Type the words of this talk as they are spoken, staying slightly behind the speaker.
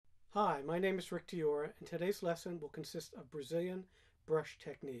Hi, my name is Rick Diora, and today's lesson will consist of Brazilian brush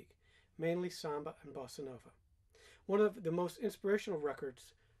technique, mainly Samba and Bossa Nova. One of the most inspirational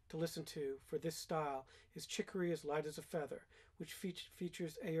records to listen to for this style is Chicorea's Light as a Feather, which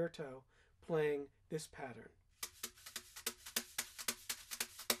features Ayrton playing this pattern.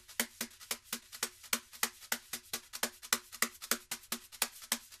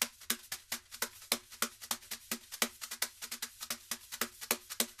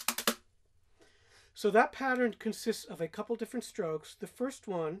 So that pattern consists of a couple different strokes. The first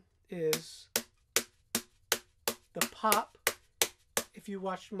one is the pop. If you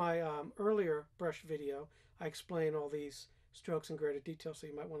watched my earlier brush video, I explain all these strokes in greater detail, so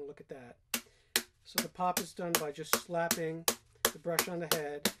you might want to look at that. So the pop is done by just slapping the brush on the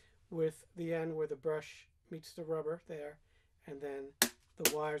head with the end where the brush meets the rubber there, and then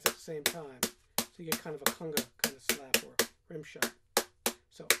the wires at the same time. So you get kind of a conga kind of slap or rim shot.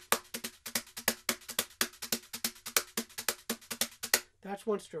 So that's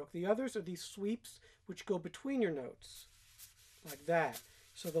one stroke. The others are these sweeps which go between your notes, like that.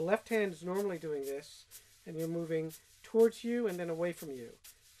 So the left hand is normally doing this, and you're moving towards you and then away from you.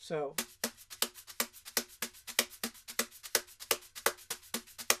 So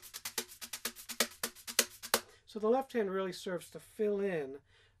the left hand really serves to fill in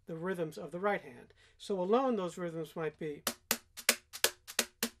the rhythms of the right hand. So alone those rhythms might be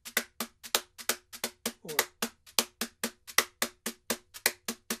or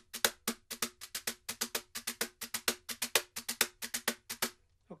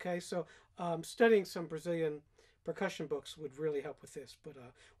okay, so studying some Brazilian percussion books would really help with this, but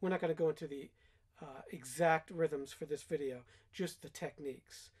we're not going to go into the exact rhythms for this video, just the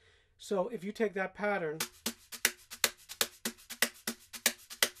techniques. So if you take that pattern,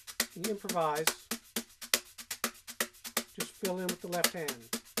 you improvise, just fill in with the left hand.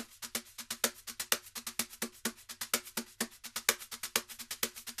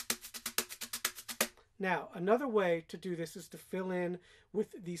 Now, another way to do this is to fill in with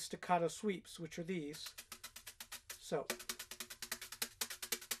these staccato sweeps, which are these.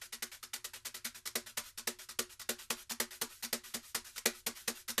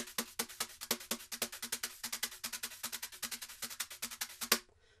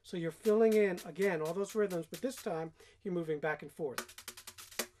 So you're filling in, again, all those rhythms, but this time you're moving back and forth.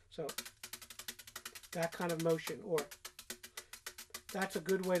 So that kind of motion, or that's a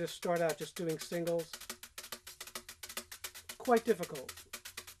good way to start out, just doing singles. Quite difficult.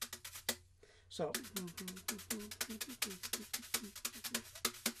 So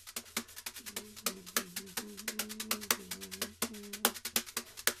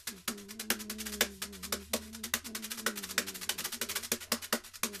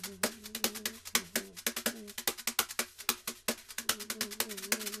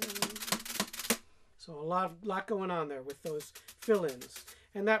a lot going on there with those fill-ins,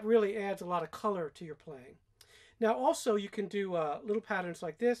 and that really adds a lot of color to your playing. Now also you can do little patterns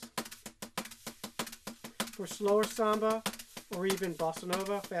like this for slower samba or even bossa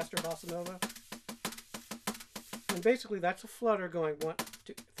nova, faster bossa nova. And basically that's a flutter going 1,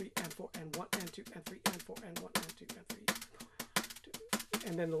 2, 3, and 4, and 1, and 2, and 3, and 4, and 1, and 2, and 3, 2.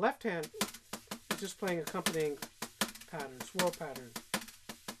 And then the left hand is just playing accompanying patterns, swirl patterns.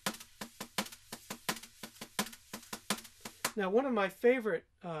 Now, one of my favorite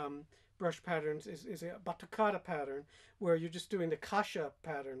brush patterns is a batucada pattern, where you're just doing the caixa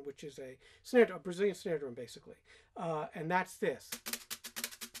pattern, which is a Brazilian snare drum, basically. And that's this.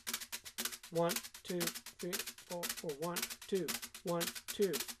 1, 2, 3, 4, 4, 1, 2, 1,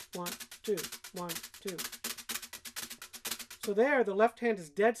 2, 1, 2, 1, 2. So there, the left hand is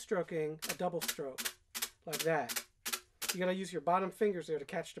dead stroking a double stroke, like that. You got to use your bottom fingers there to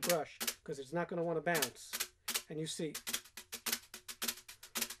catch the brush, because it's not going to want to bounce. And you see.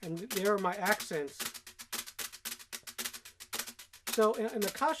 And there are my accents. So in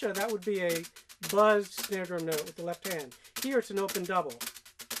the caixa, that would be a buzzed snare drum note with the left hand. Here it's an open double.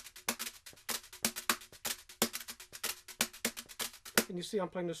 And you see I'm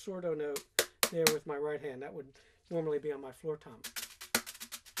playing the sordo note there with my right hand. That would normally be on my floor tom.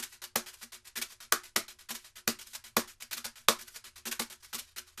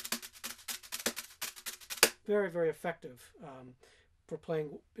 Very, very effective. For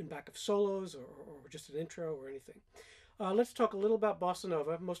playing in back of solos or just an intro or anything. Let's talk a little about bossa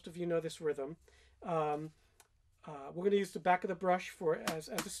nova. Most of you know this rhythm. We're going to use the back of the brush as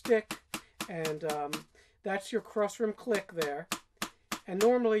a stick, and that's your cross rim click there. And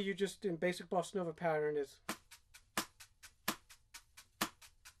normally you just, in basic bossa nova pattern, is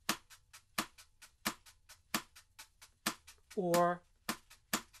or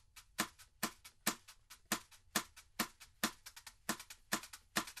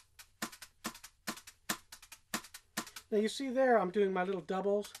Now you see there I'm doing my little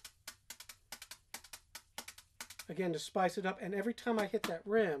doubles. Again, to spice it up. And every time I hit that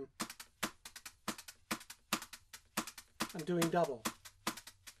rim, I'm doing double.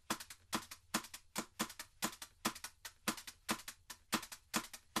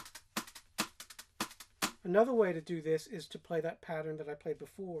 Another way to do this is to play that pattern that I played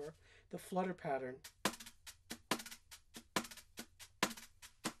before, the flutter pattern.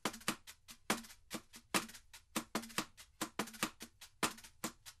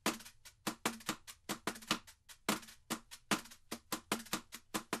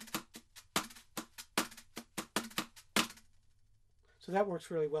 So that works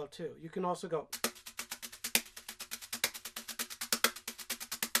really well too. You can also go.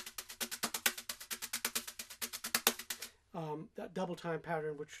 That double time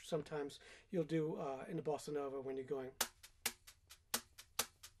pattern, which sometimes you'll do in the Bossa Nova when you're going.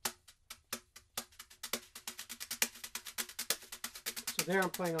 So there I'm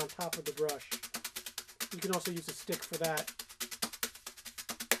playing on top of the brush. You can also use a stick for that.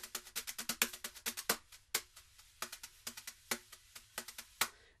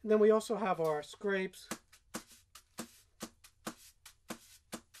 And then we also have our scrapes.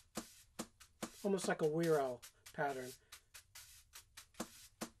 Almost like a Wiro pattern.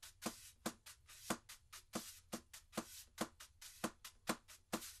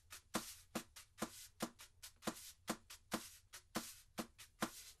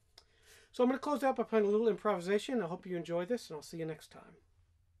 So I'm going to close out by playing a little improvisation. I hope you enjoy this, and I'll see you next time.